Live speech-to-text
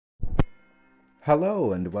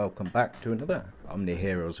Hello and welcome back to another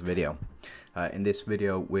Omniheroes video. In this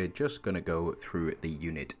video we're just going to go through the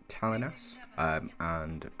unit Talinas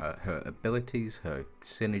and her abilities, her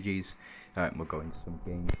synergies, and we'll go into some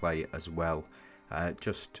gameplay as well,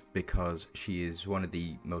 just because she is one of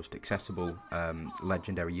the most accessible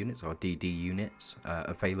legendary units or DD units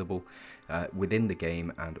available within the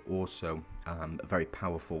game, and also a very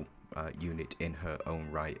powerful unit in her own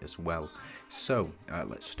right as well. So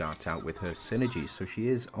let's start out with her synergy. So she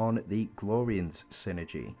is on the Glorians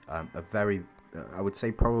synergy, a very I would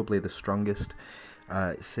say probably the strongest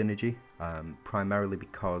synergy, primarily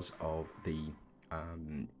because of the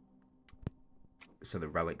the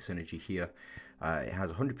relic synergy here. It has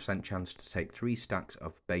a 100% chance to take 3 stacks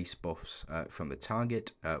of base buffs from the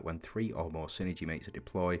target when 3 or more synergy mates are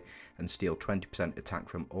deployed, and steal 20% attack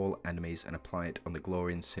from all enemies and apply it on the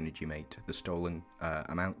Glorian synergy mate. The stolen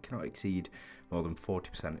amount cannot exceed more than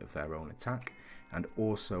 40% of their own attack. And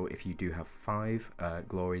also, if you do have 5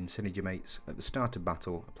 Glorian synergy mates, at the start of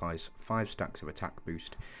battle applies 5 stacks of attack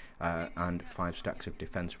boost and 5 stacks of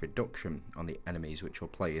defense reduction on the enemies, which will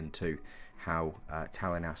play into how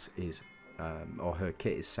Talanis is or her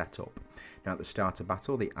kit is set up. Now, at the start of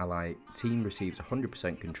battle, the ally team receives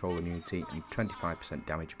 100% control immunity and 25%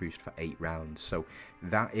 damage boost for 8 rounds. So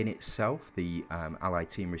that in itself, the ally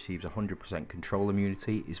team receives 100% control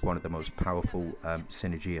immunity, is one of the most powerful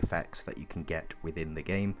synergy effects that you can get within the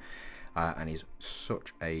game, and is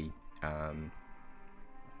such a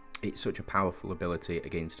it's such a powerful ability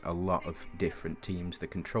against a lot of different teams. The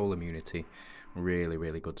control immunity,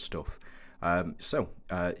 really good stuff.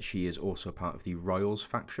 She is also part of the Royals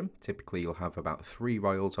faction. Typically you'll have about 3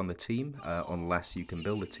 Royals on the team, unless you can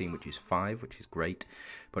build a team which is 5, which is great.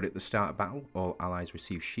 But at the start of battle, all allies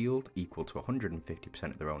receive shield equal to 150%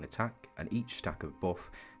 of their own attack, and each stack of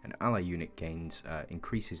buff an ally unit gains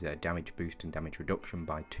increases their damage boost and damage reduction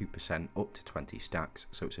by 2% up to 20 stacks,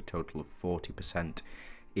 so it's a total of 40%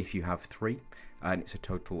 if you have 3, and it's a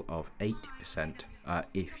total of 80%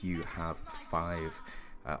 if you have 5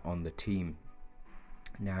 on the team.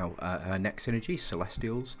 Now, her next synergy,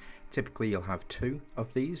 Celestials. Typically you'll have 2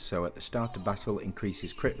 of these, so at the start of battle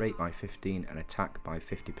increases crit rate by 15 and attack by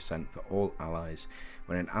 50% for all allies.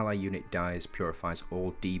 When an ally unit dies, purifies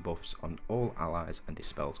all debuffs on all allies and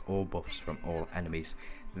dispels all buffs from all enemies.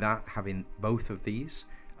 That, having both of these,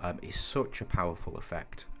 is such a powerful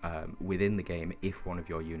effect within the game. If one of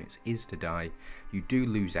your units is to die, you do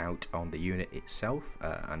lose out on the unit itself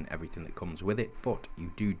and everything that comes with it, but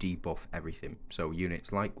you do debuff everything. So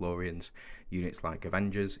units like Glorians, units like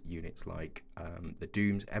Avengers, units like the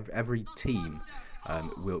Dooms, every team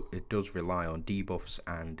it does rely on debuffs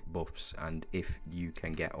and buffs, and if you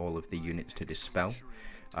can get all of the units to dispel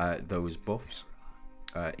those buffs,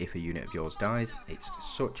 if a unit of yours dies, it's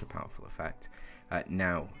such a powerful effect.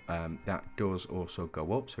 Now, that does also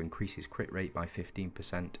go up, so increases crit rate by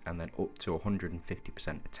 15% and then up to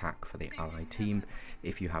 150% attack for the ally team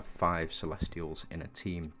if you have 5 Celestials in a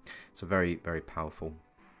team. So very powerful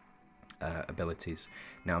abilities.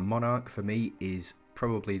 Now, Monarch for me is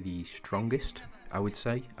probably the strongest, I would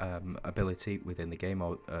say, ability within the game,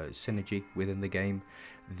 or synergy within the game.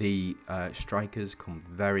 The strikers come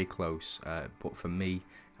very close, but for me,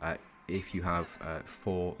 if you have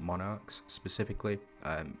 4 Monarchs specifically,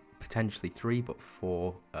 potentially 3, but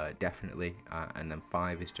 4 definitely, and then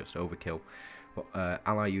 5 is just overkill. But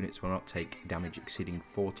ally units will not take damage exceeding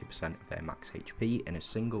 40% of their max HP in a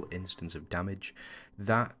single instance of damage.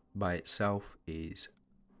 That by itself it's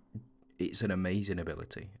an amazing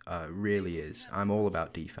ability, really is. I'm all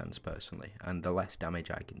about defense personally, and the less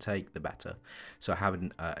damage I can take, the better. So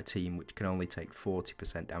having a team which can only take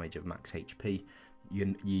 40% damage of max HP, your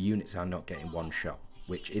units are not getting one shot,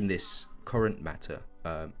 which in this current meta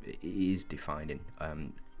is defining.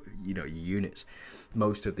 You know, your units,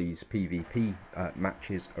 most of these PvP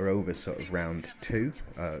matches are over sort of round 2,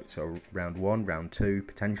 so round 1, round 2,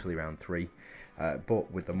 potentially round 3. But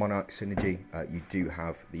with the Monarch synergy, you do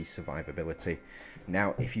have the survivability.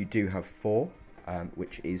 Now, if you do have 4,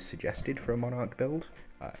 which is suggested for a Monarch build,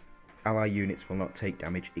 ally units will not take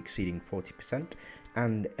damage exceeding 40%,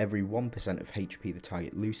 and every 1% of HP the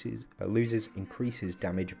target loses increases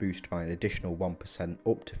damage boost by an additional 1%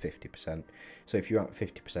 up to 50%. So if you're at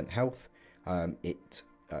 50% health,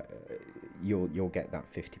 you'll get that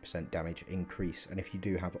 50% damage increase. And if you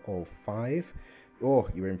do have all 5,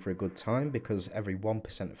 you're in for a good time, because every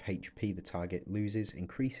 1% of HP the target loses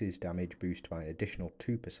increases damage boost by an additional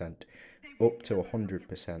 2% up to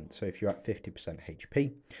 100%. So if you're at 50%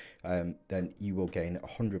 HP, then you will gain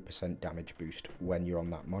 100% damage boost when you're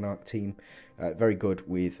on that Monarch team. Very good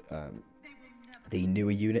with the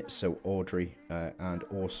newer units, so Audrey and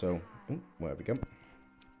also, where we go,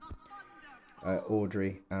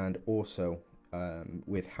 Audrey and also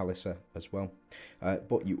with Halissa as well.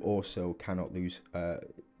 But you also cannot lose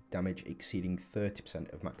damage exceeding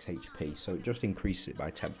 30% of max HP, so it just increases it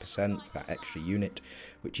by 10%, that extra unit,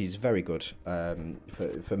 which is very good.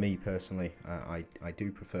 For me personally, I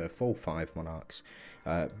do prefer full 5 monarchs,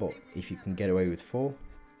 but if you can get away with 4,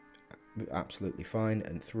 absolutely fine,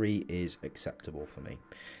 and 3 is acceptable for me.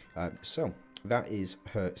 So that is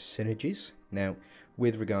her synergies. Now,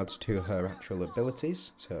 with regards to her actual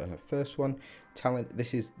abilities, so her first one, talent.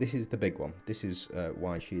 This is the big one. This is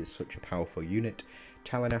why she is such a powerful unit.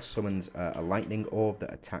 Talinas summons a lightning orb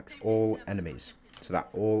that attacks all enemies. So that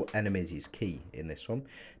all enemies is key in this one.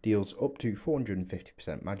 Deals up to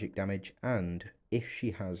 450% magic damage, and if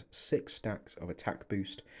she has 6 stacks of attack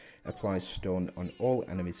boost, applies stun on all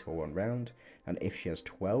enemies for 1 round, and if she has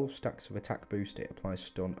 12 stacks of attack boost, it applies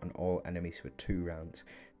stun on all enemies for 2 rounds.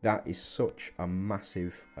 That is such a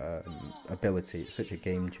massive ability. It's such a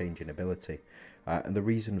game-changing ability, and the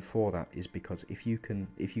reason for that is because if you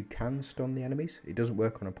can stun the enemies, it doesn't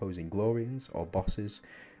work on opposing Glorians or bosses.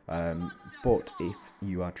 But if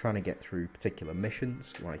you are trying to get through particular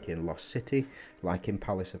missions, like in Lost City, like in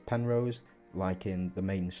Palace of Penrose, like in the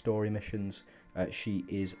main story missions, she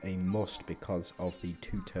is a must because of the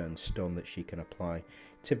 2-turn stun that she can apply.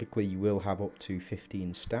 Typically you will have up to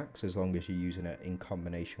 15 stacks as long as you're using it in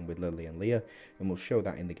combination with Lily and Leah, and we'll show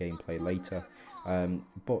that in the gameplay later.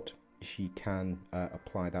 But she can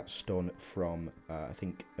apply that stun from I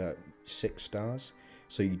think 6 stars.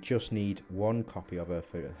 So you just need 1 copy of her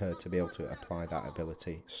for her to be able to apply that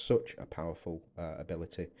ability. Such a powerful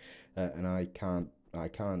ability, and I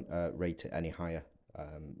can't rate it any higher.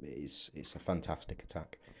 It's a fantastic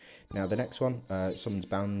attack. Now the next one, summons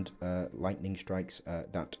bound lightning strikes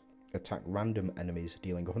that attack random enemies,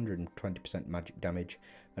 dealing 120% magic damage,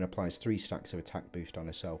 and applies 3 stacks of attack boost on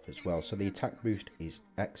herself as well. So the attack boost is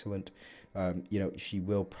excellent. You know, she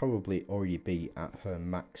will probably already be at her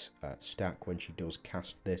max stack when she does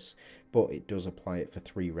cast this, but it does apply it for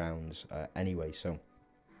 3 rounds anyway, so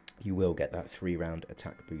you will get that 3-round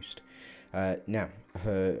attack boost. Now,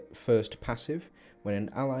 her first passive, when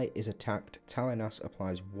an ally is attacked, Talinas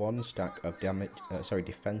applies 1 stack of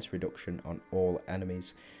defense reduction on all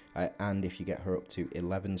enemies, and if you get her up to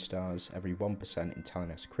 11 stars, every 1% in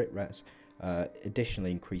Talinas crit res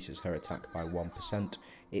additionally increases her attack by 1%.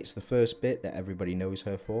 It's the first bit that everybody knows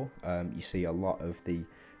her for. You see a lot of the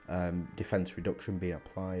defense reduction being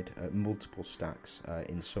applied, multiple stacks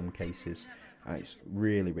in some cases. It's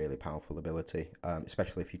really powerful ability,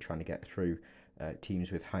 especially if you're trying to get through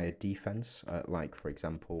teams with higher defense, like for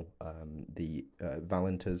example the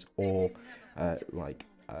Valenters, or like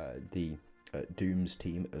the Doom's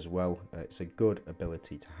team as well. It's a good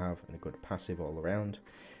ability to have and a good passive all around.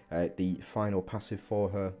 The final passive for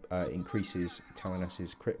her increases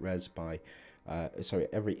Talinas's crit res by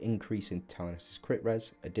every increase in Talinas's crit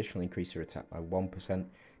res additionally increases her attack by 1%.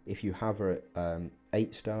 If you have her at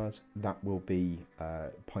 8 stars, that will be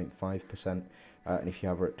 0.5%, and if you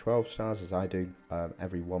have her at 12 stars, as I do,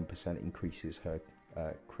 every 1% increases her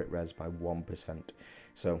crit res by 1%.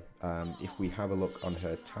 So if we have a look on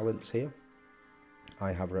her talents here,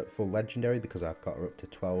 I have her at full legendary because I've got her up to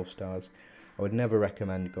 12 stars. I would never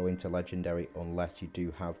recommend going to legendary unless you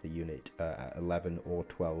do have the unit at 11 or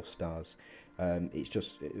 12 stars. It's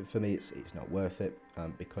just, for me, it's not worth it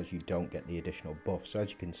because you don't get the additional buff. So as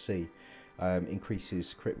you can see,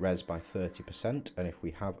 increases crit res by 30%, and if we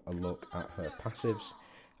have a look at her passives,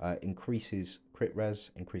 increases crit res,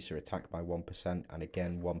 increase her attack by 1%, and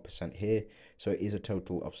again 1% here, so it is a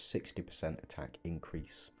total of 60% attack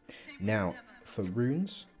increase. Now for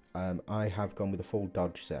runes, I have gone with a full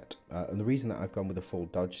dodge set, and the reason that I've gone with a full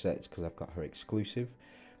dodge set is because I've got her exclusive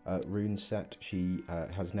rune set. She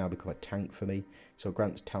has now become a tank for me, so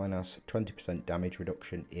grants Talinas 20% damage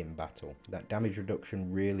reduction in battle. That damage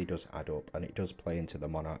reduction really does add up, and it does play into the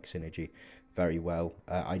Monarch synergy very well.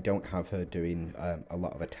 I don't have her doing a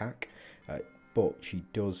lot of attack, but she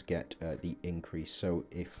does get the increase. So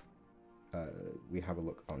if we have a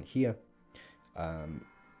look on here,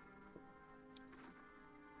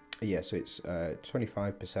 yeah, so it's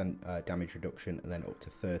 25% damage reduction, and then up to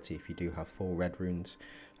 30 if you do have 4 red runes.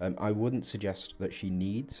 I wouldn't suggest that she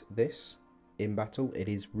needs this in battle. It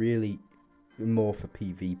is really more for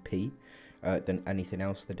PvP than anything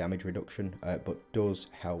else, the damage reduction, but does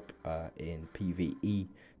help in PvE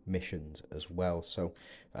missions as well. So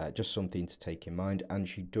just something to take in mind. And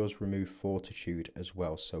she does remove Fortitude as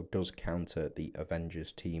well, so does counter the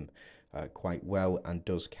Avengers team quite well, and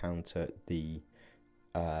does counter the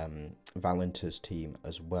Valenter's team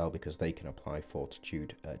as well, because they can apply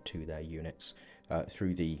Fortitude to their units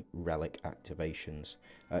through the relic activations.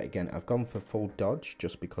 Again, I've gone for full dodge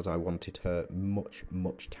just because I wanted her much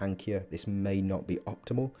tankier. This may not be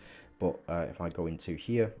optimal, but if I go into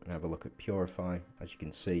here and have a look at Purify, as you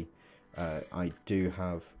can see, I do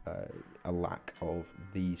have a lack of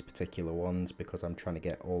these particular ones because I'm trying to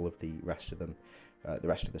get all of the rest of them, the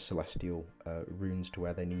rest of the Celestial runes to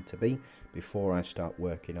where they need to be before I start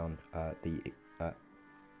working on the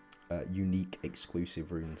unique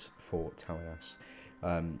exclusive runes for Talinas.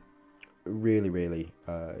 Really,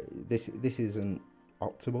 this isn't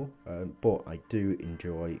optimal, but I do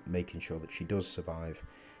enjoy making sure that she does survive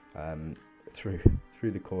through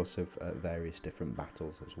the course of various different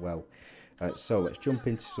battles as well. So let's jump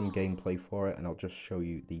into some gameplay for it, and I'll just show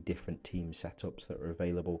you the different team setups that are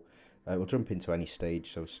available. We'll jump into any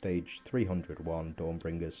stage, so stage 301,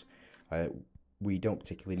 Dawnbringers. We don't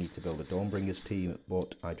particularly need to build a Dawnbringers team,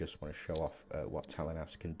 but I just want to show off what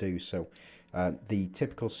Talanis can do. So the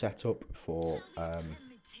typical setup for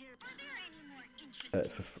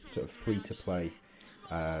sort of free-to-play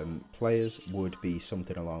players would be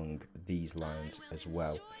something along these lines as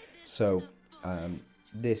well. So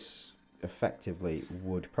this effectively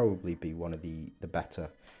would probably be one of the better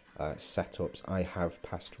setups. I have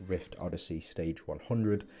passed Rift Odyssey stage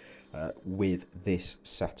 100 with this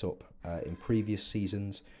setup in previous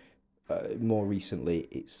seasons. More recently,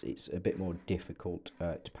 it's a bit more difficult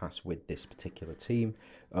to pass with this particular team,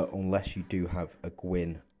 unless you do have a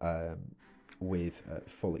Gwyn with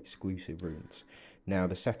full exclusive runes. Now,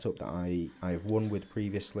 the setup that I have won with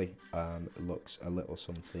previously looks a little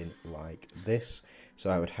something like this.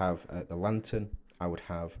 So I would have the Lantern, I would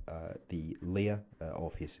have the Leah,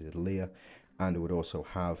 Orpheus's Leah, and I would also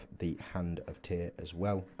have the Hand of Tyr as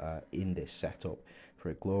well in this setup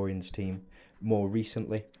for a Glorians team. More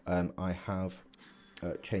recently, I have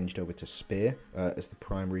changed over to Spear as the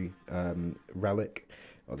primary relic,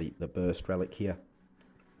 or the burst relic here,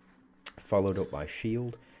 followed up by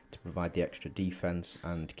Shield to provide the extra defense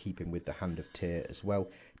and keeping with the Hand of Tyr as well,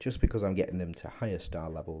 just because I'm getting them to higher star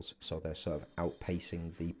levels, so they're sort of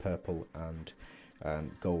outpacing the purple and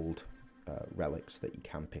gold relics that you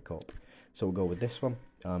can pick up. So we'll go with this one.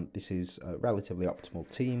 This is a relatively optimal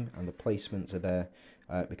team, and the placements are there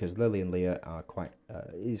because Lily and Leah are quite a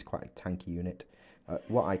tanky unit.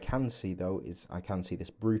 What I can see though is I can see this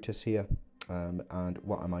Brutus here, and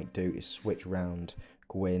what I might do is switch round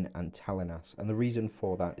Gwyn and Talanas, and the reason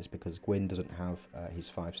for that is because Gwyn doesn't have his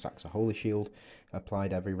 5 stacks of Holy Shield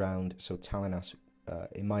applied every round, so Talanas,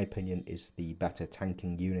 in my opinion, is the better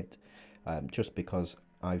tanking unit, just because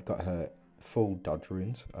I've got her full dodge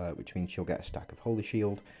runes, which means she'll get a stack of Holy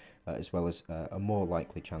Shield, as well as a more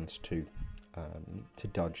likely chance to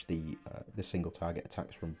dodge the single target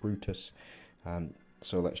attacks from Brutus.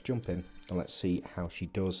 So let's jump in and let's see how she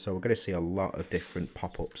does. So we're going to see a lot of different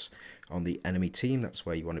pop-ups on the enemy team. That's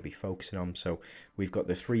where you want to be focusing on. So we've got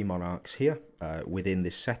the 3 monarchs here within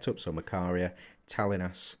this setup. So Macaria,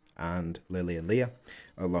 Talinas, and Lily and Leah,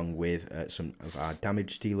 along with some of our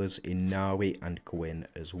damage stealers in Nawi and Gwyn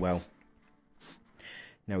as well.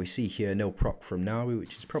 Now we see here no proc from Nawi,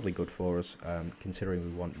 which is probably good for us, considering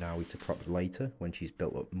we want Nawi to proc later when she's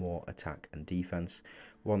built up more attack and defense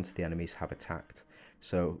once the enemies have attacked.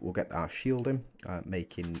 So we'll get our shielding,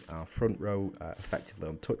 making our front row effectively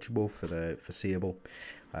untouchable for the foreseeable,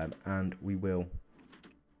 and we will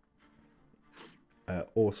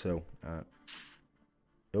also...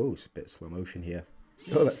 oh, it's a bit slow motion here.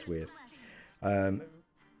 Oh, that's weird.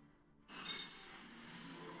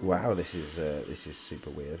 Wow, this is super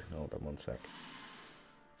weird. Hold on one sec.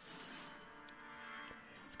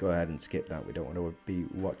 Let's go ahead and skip that. We don't want to be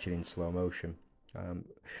watching in slow motion.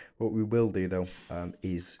 What we will do though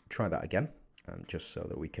is try that again, just so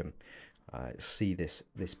that we can see this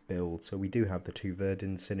build. So we do have the 2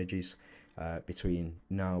 Verdant synergies between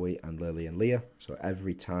Nawi and Lily and Leah. So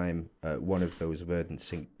every time one of those Verdant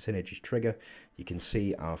synergies trigger, you can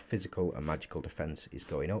see our physical and magical defense is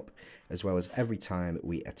going up, as well as every time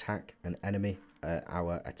we attack an enemy,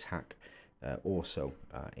 our attack also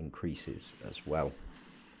increases as well,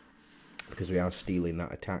 because we are stealing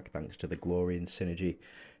that attack thanks to the Glorian synergy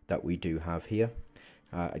that we do have here.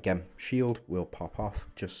 Again, shield will pop off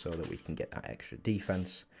just so that we can get that extra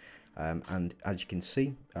defense. And as you can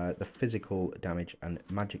see, the physical damage and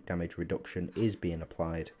magic damage reduction is being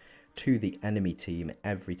applied to the enemy team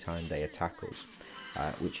every time they attack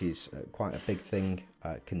us, which is quite a big thing,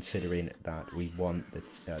 considering that we want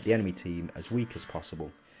the enemy team as weak as possible,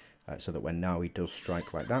 so that when Nawi does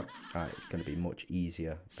strike like that, it's going to be much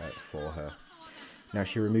easier for her. Now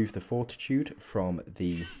she removed the fortitude from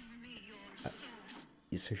the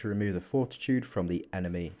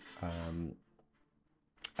enemy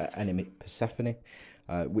enemy Persephone,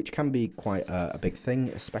 which can be quite a big thing,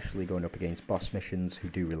 especially going up against boss missions who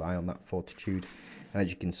do rely on that fortitude. And as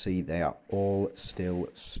you can see, they are all still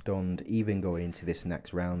stunned, even going into this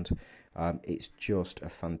next round. It's just a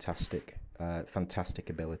fantastic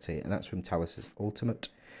ability, and that's from Talis' ultimate.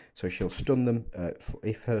 So she'll stun them.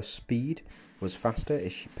 If her speed was faster,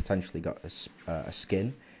 if she potentially got a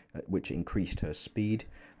skin, which increased her speed,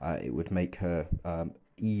 it would make her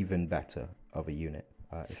even better of a unit.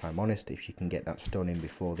 If I'm honest, if she can get that stun in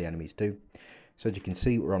before the enemies do. So as you can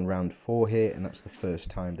see, we're on round 4 here, and that's the first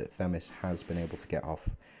time that Themis has been able to get off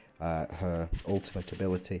her ultimate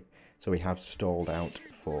ability. So we have stalled out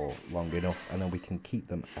for long enough, and then we can keep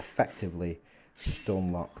them effectively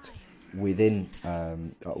stun locked within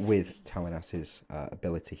with Talinas'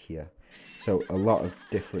 ability here. So a lot of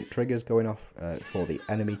different triggers going off for the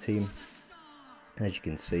enemy team, and as you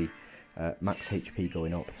can see, max HP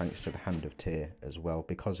going up thanks to the Hand of Tyr as well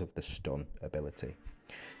because of the stun ability.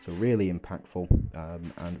 So really impactful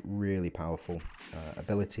and really powerful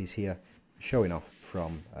abilities here, showing off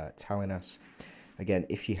from Talinas. Again,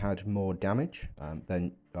 if she had more damage,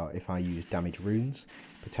 then if I use damage runes,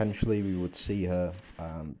 potentially we would see her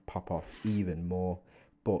pop off even more.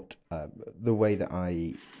 But the way that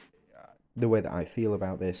I feel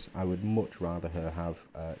about this, I would much rather her have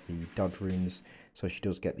the dodge runes, so she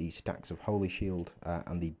does get these stacks of Holy Shield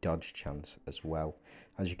and the dodge chance as well.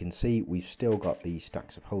 As you can see, we've still got the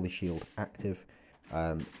stacks of Holy Shield active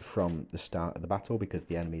from the start of the battle because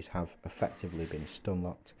the enemies have effectively been stun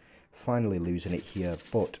locked. Finally losing it here,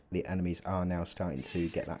 but the enemies are now starting to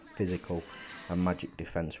get that physical and magic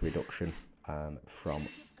defense reduction from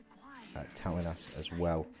Talanis as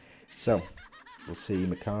well. So we'll see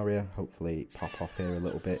Macaria hopefully pop off here a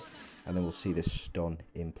little bit, and then we'll see this stun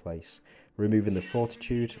in place. Removing the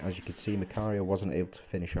fortitude, as you can see, Macaria wasn't able to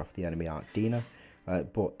finish off the enemy Arcdina,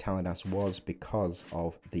 but Talinas was because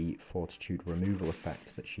of the fortitude removal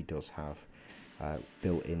effect that she does have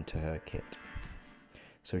built into her kit.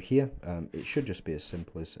 So here, it should just be as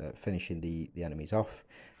simple as finishing the enemies off.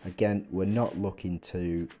 Again, we're not looking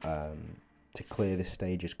to clear this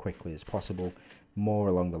stage as quickly as possible, more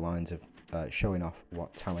along the lines of showing off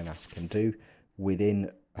what Talinas can do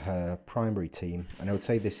within her primary team. And I would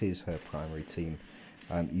say this is her primary team.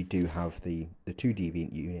 You do have the 2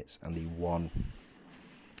 deviant units and the 1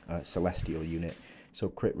 celestial unit. So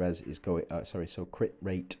crit res is going, so crit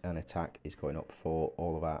rate and attack is going up for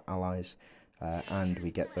all of our allies. And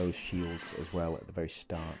we get those shields as well at the very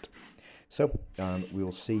start. So we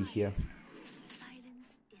will see here.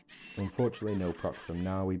 Unfortunately, no proc from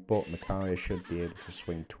Nawi, but Macaria should be able to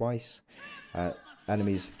swing twice.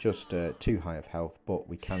 Enemies just too high of health, but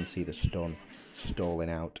we can see the stun stalling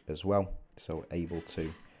out as well. So able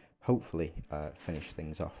to hopefully finish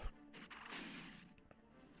things off.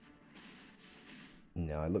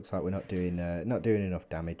 No, it looks like we're not doing enough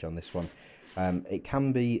damage on this one. It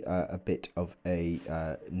can be a bit of a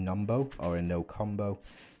numbo or a no combo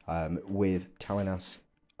with Talinas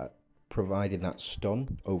providing that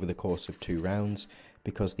stun over the course of 2 rounds,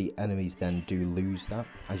 because the enemies then do lose that.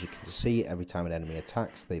 As you can see, every time an enemy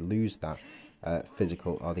attacks, they lose that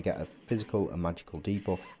physical, or they get a physical and magical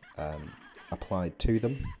debuff applied to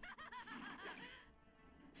them.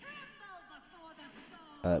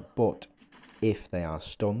 But if they are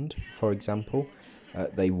stunned, for example,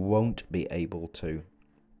 they won't be able to.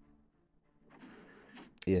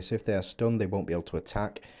 Yes, if they are stunned, they won't be able to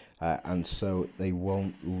attack, and so they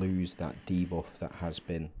won't lose that debuff that has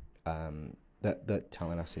been that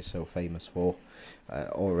Talanis is so famous for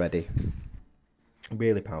already.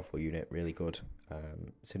 Really powerful unit, really good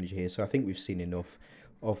synergy here. So I think we've seen enough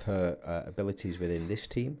of her abilities within this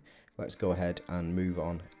team. Let's go ahead and move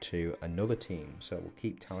on to another team. So we'll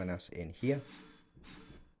keep Talinas in here.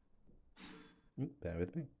 Bear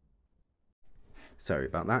with me. Sorry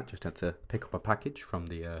about that, just had to pick up a package from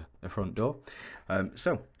the front door.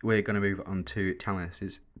 So we're going to move on to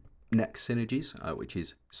Talanis' next synergies, which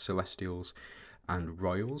is Celestials and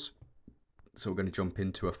Royals. So we're going to jump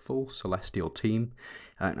into a full Celestial team,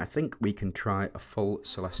 and I think we can try a full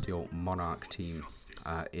Celestial Monarch team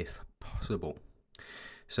if possible.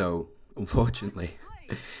 So unfortunately,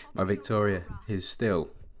 my Victoria is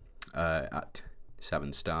still at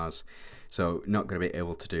 7 stars, so not going to be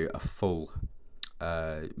able to do a full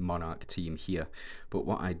Monarch team here. But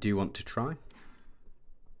what I do want to try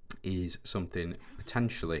is something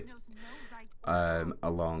potentially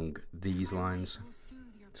along these lines.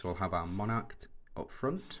 So we'll have our Monarch up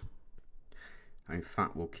front, and in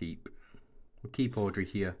fact we'll keep We'll keep Audrey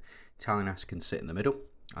here. Talinas can sit in the middle.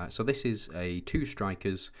 So this is a 2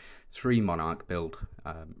 strikers, 3 monarch build.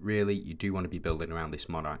 Really, you do want to be building around this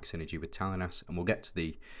monarch synergy with Talinas, and we'll get to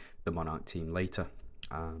the monarch team later.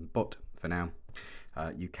 But for now,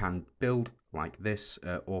 you can build like this,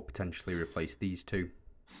 or potentially replace these 2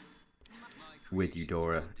 with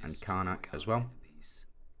Eudora and Karnak as well,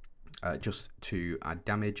 just to add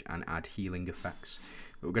damage and add healing effects.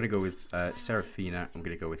 But we're going to go with Seraphina, and we're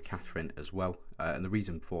going to go with Catherine as well. And the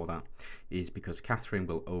reason for that is because Catherine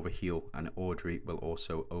will overheal and Audrey will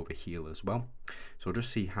also overheal as well. So we'll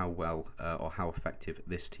just see how well or how effective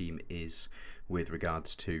this team is with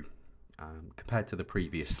regards to compared to the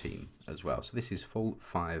previous team as well. So this is full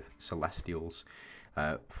 5 Celestials,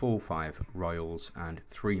 full 5 Royals and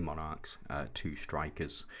 3 Monarchs, 2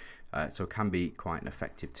 Strikers. So it can be quite an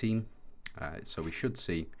effective team. So we should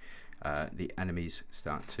see the enemies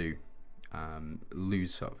start to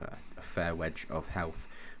lose sort of a fair wedge of health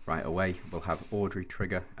right away. We'll have Audrey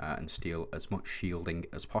trigger and steal as much shielding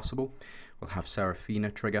as possible. We'll have Seraphina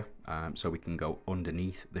trigger, so we can go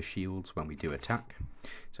underneath the shields when we do attack.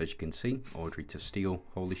 So as you can see, Audrey to steal,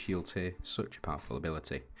 holy shields here, such a powerful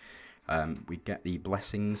ability. We get the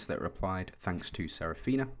blessings that are applied thanks to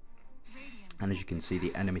Seraphina, and as you can see,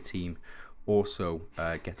 the enemy team also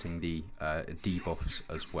getting the debuffs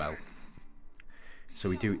as well. So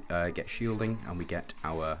we do get shielding, and we get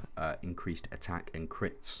our increased attack and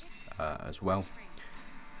crits as well.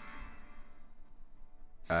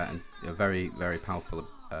 And a very, very powerful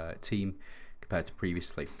team compared to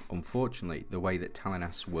previously. Unfortunately, the way that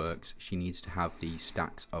Talanis works, she needs to have the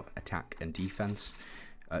stacks of attack and defense.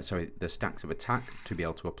 Sorry, the stacks of attack to be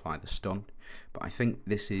able to apply the stun. But I think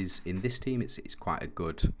this is, in this team, it's quite a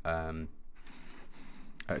good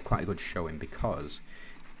showing, because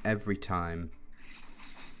every time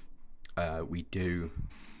every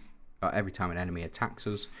time an enemy attacks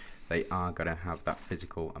us, they are going to have that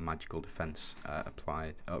physical and magical defense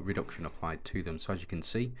reduction applied to them. So as you can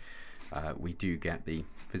see, we do get the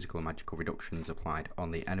physical and magical reductions applied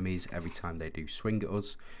on the enemies every time they do swing at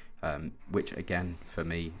us, which again, for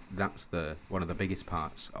me, that's one of the biggest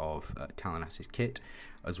parts of Talanis' kit,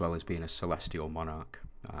 as well as being a Celestial Monarch.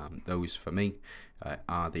 Those for me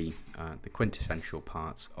are the quintessential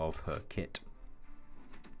parts of her kit.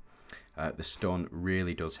 The stun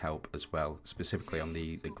really does help as well, specifically on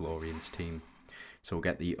the Glorians team. So we'll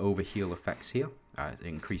get the overheal effects here,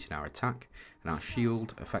 increasing our attack, and our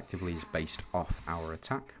shield effectively is based off our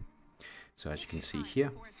attack. So as you can see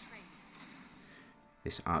here,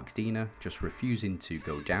 this Arcdina just refusing to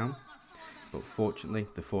go down, but fortunately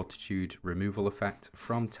the fortitude removal effect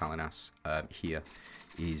from Talanis here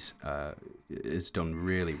is done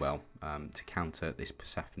really well to counter this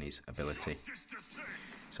Persephone's ability.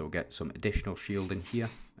 So we'll get some additional shielding here,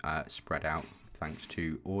 spread out thanks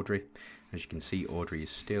to Audrey. As you can see, Audrey is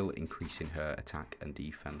still increasing her attack and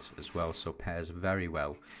defense as well, so pairs very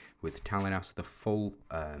well with Talinas, the full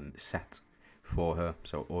set for her.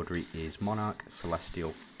 So Audrey is Monarch,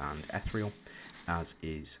 Celestial and Ethereal, as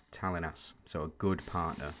is Talanis, so a good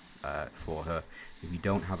partner for her. If you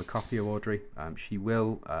don't have a copy of Audrey, she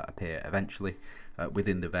will appear eventually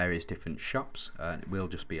within the various different shops. It will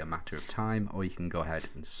just be a matter of time, or you can go ahead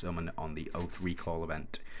and summon on the Oath Recall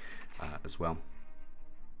event as well.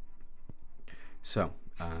 So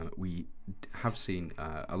we have seen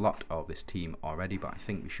a lot of this team already, but I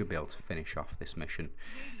think we should be able to finish off this mission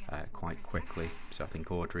quite quickly. So I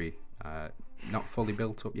think Audrey not fully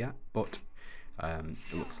built up yet, but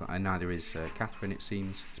it looks like neither is Catherine, it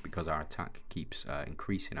seems. It's because our attack keeps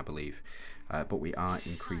increasing, I believe, but we are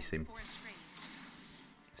increasing.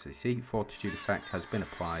 So you see, fortitude effect has been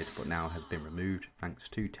applied, but now has been removed thanks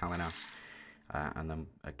to Talanis. And then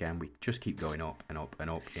again, we just keep going up and up and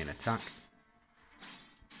up in attack.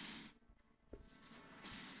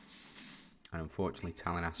 And unfortunately,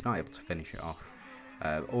 Talanis not able to finish it off.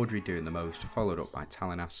 Audrey doing the most, followed up by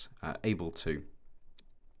Talanis, able to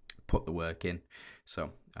put the work in.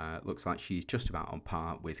 So looks like she's just about on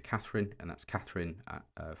par with Catherine, and that's Catherine at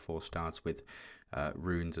 4 stars with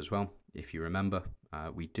runes as well. If you remember,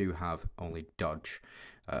 we do have only dodge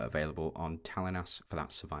available on Talanis for that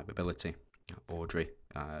survivability. Audrey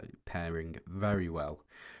pairing very well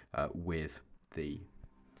with the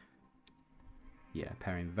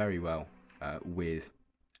with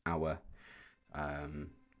our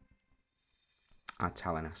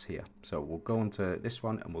Talanis here. So we'll go on to this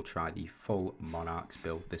one and we'll try the full Monarchs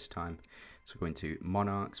build this time. So going to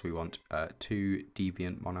Monarchs, we want 2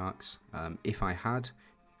 Deviant Monarchs. If I had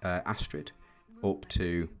Astrid up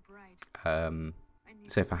to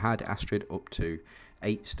if I had Astrid up to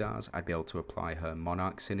 8 stars, I'd be able to apply her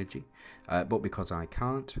Monarch synergy, but because I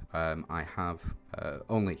can't, I have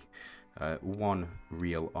only one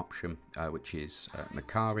real option, which is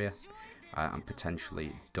Macaria, and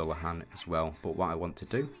potentially Dullahan as well. But what I want to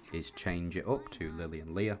do is change it up to Lily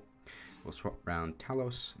and Leah. We'll swap round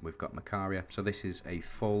Talos, we've got Macaria. So this is a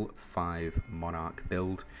full 5 Monarch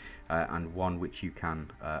build, and one which you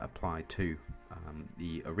can apply to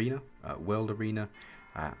the arena, World Arena,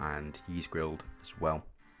 and Ysgrild as well.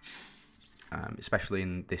 Especially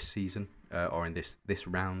in this season, or in this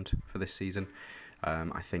round for this season,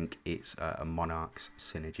 I think it's a Monarch's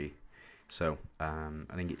synergy. So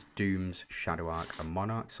I think it's Doom's, Shadow Arc and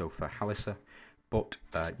Monarch, so for Halissa, but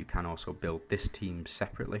you can also build this team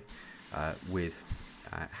separately with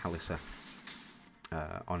Halissa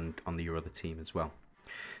on your other team as well.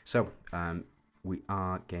 So we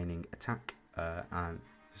are gaining attack and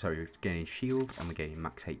sorry, gaining shield, and we're gaining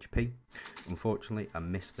max HP. Unfortunately, a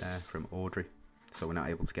miss there from Audrey, so we're not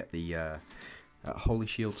able to get the Holy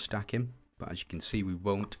Shield stack in. But as you can see, we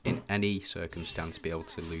won't in any circumstance be able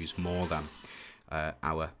to lose more than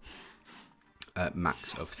our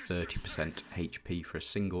max of 30% HP for a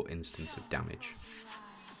single instance of damage.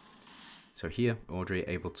 So here, Audrey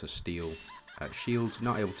able to steal shields,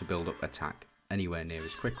 not able to build up attack anywhere near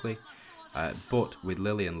as quickly. But with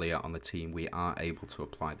Lily and Leah on the team, we are able to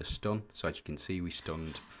apply the stun. So as you can see, we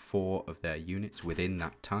stunned 4 of their units within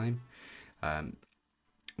that time,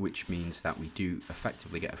 which means that we do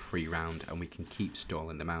effectively get a free round and we can keep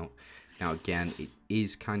stalling them out. Now again, it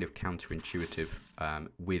is kind of counterintuitive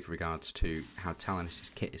with regards to how Talanis'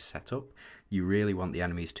 kit is set up. You really want the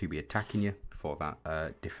enemies to be attacking you for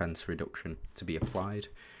that defense reduction to be applied,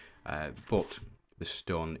 but the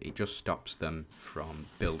stun, it just stops them from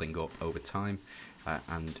building up over time,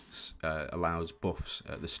 and allows buffs,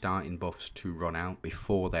 the starting buffs, to run out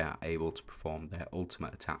before they are able to perform their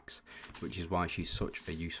ultimate attacks, which is why she's such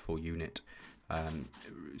a useful unit,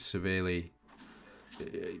 severely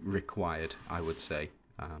required, I would say,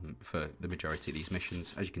 for the majority of these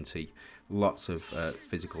missions. As you can see, lots of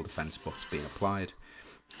physical defense buffs being applied,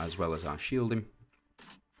 as well as our shielding,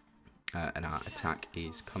 and our attack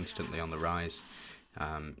is constantly on the rise.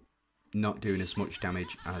 Not doing as much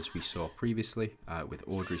damage as we saw previously with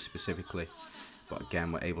Audrey specifically, but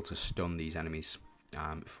again, we're able to stun these enemies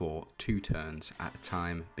for 2 turns at a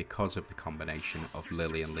time because of the combination of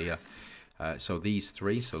Lily and Leah. So these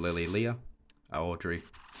 3, so Lily, Leah, Audrey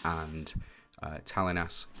and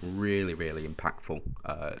Talinas, really impactful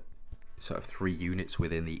sort of 3 units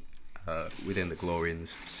within the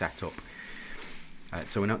Glorians setup.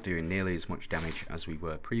 So we're not doing nearly as much damage as we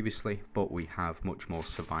were previously, but we have much more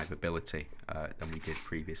survivability than we did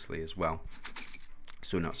previously as well.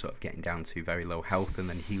 So we're not sort of getting down to very low health and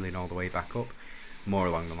then healing all the way back up. More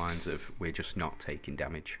along the lines of we're just not taking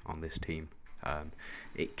damage on this team.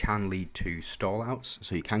 It can lead to stall outs,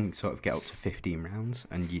 so you can sort of get up to 15 rounds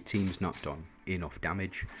and your team's not done enough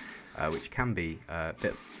damage, which can be a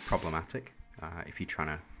bit problematic if you're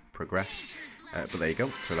trying to progress. But there you go,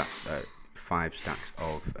 so that's 5 stacks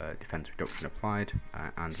of defense reduction applied,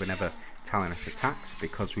 and whenever Talinas attacks,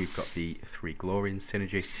 because we've got the 3 Glorian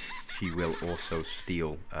synergy, she will also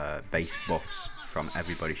steal base buffs from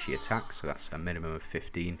everybody she attacks, so that's a minimum of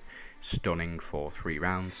 15, stunning for 3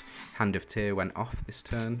 rounds. Hand of Tyr went off this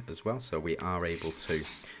turn as well, so we are able to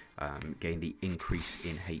gain the increase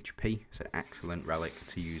in HP. It's an excellent relic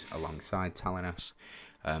to use alongside Talanis,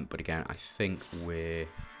 but again, I think we're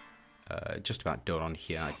just about done on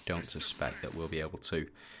here. I don't suspect that we'll be able to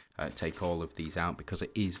take all of these out, because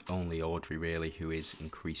it is only Audrey really who is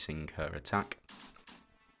increasing her attack.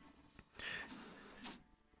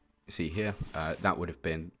 See here, that would have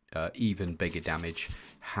been even bigger damage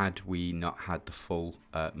had we not had the full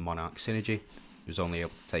Monarch synergy. It was only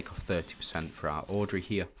able to take off 30% for our Audrey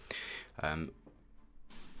here, and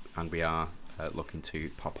we are looking to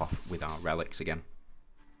pop off with our relics again.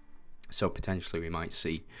 So potentially we might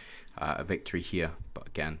see a victory here, but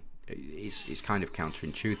again, it's kind of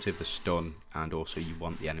counterintuitive, the stun, and also you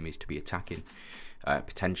want the enemies to be attacking.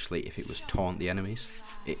 Potentially, if it was taunt the enemies,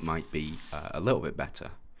 it might be a little bit better,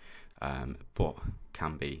 but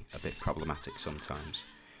can be a bit problematic sometimes.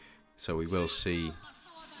 So we will see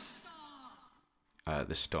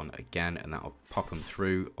the stun again, and that'll pop them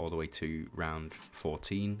through all the way to round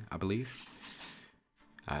 14, I believe.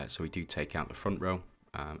 So we do take out the front row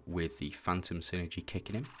with the Phantom synergy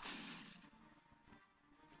kicking in.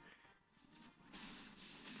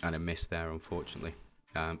 And a miss there, unfortunately,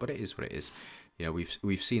 but it is what it is. You know,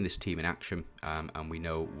 we've seen this team in action, and we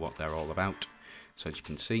know what they're all about. So as you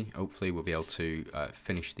can see, hopefully we'll be able to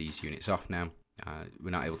finish these units off now,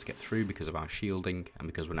 we're not able to get through because of our shielding, and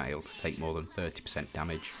because we're not able to take more than 30%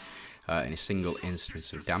 damage. In a single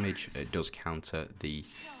instance of damage, it does counter the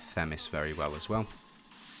Themis very well as well.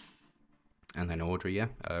 And then Audrey, yeah,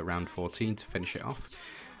 round 14 to finish it off.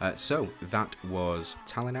 So that was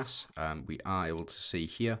Talinas. We are able to see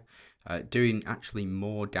here doing actually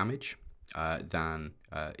more damage than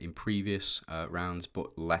in previous rounds,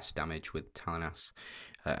 but less damage with Talanis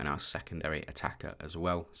and our secondary attacker as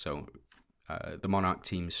well. So the Monarch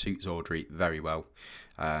team suits Audrey very well,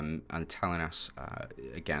 and Talinas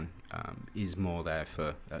again is more there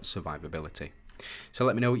for survivability. So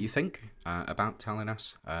let me know what you think about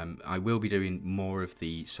Talinas. I will be doing more of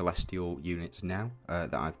the Celestial units now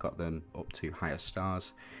that I've got them up to higher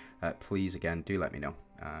stars. Please, again, do let me know.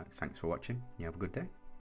 Thanks for watching. You have a good day.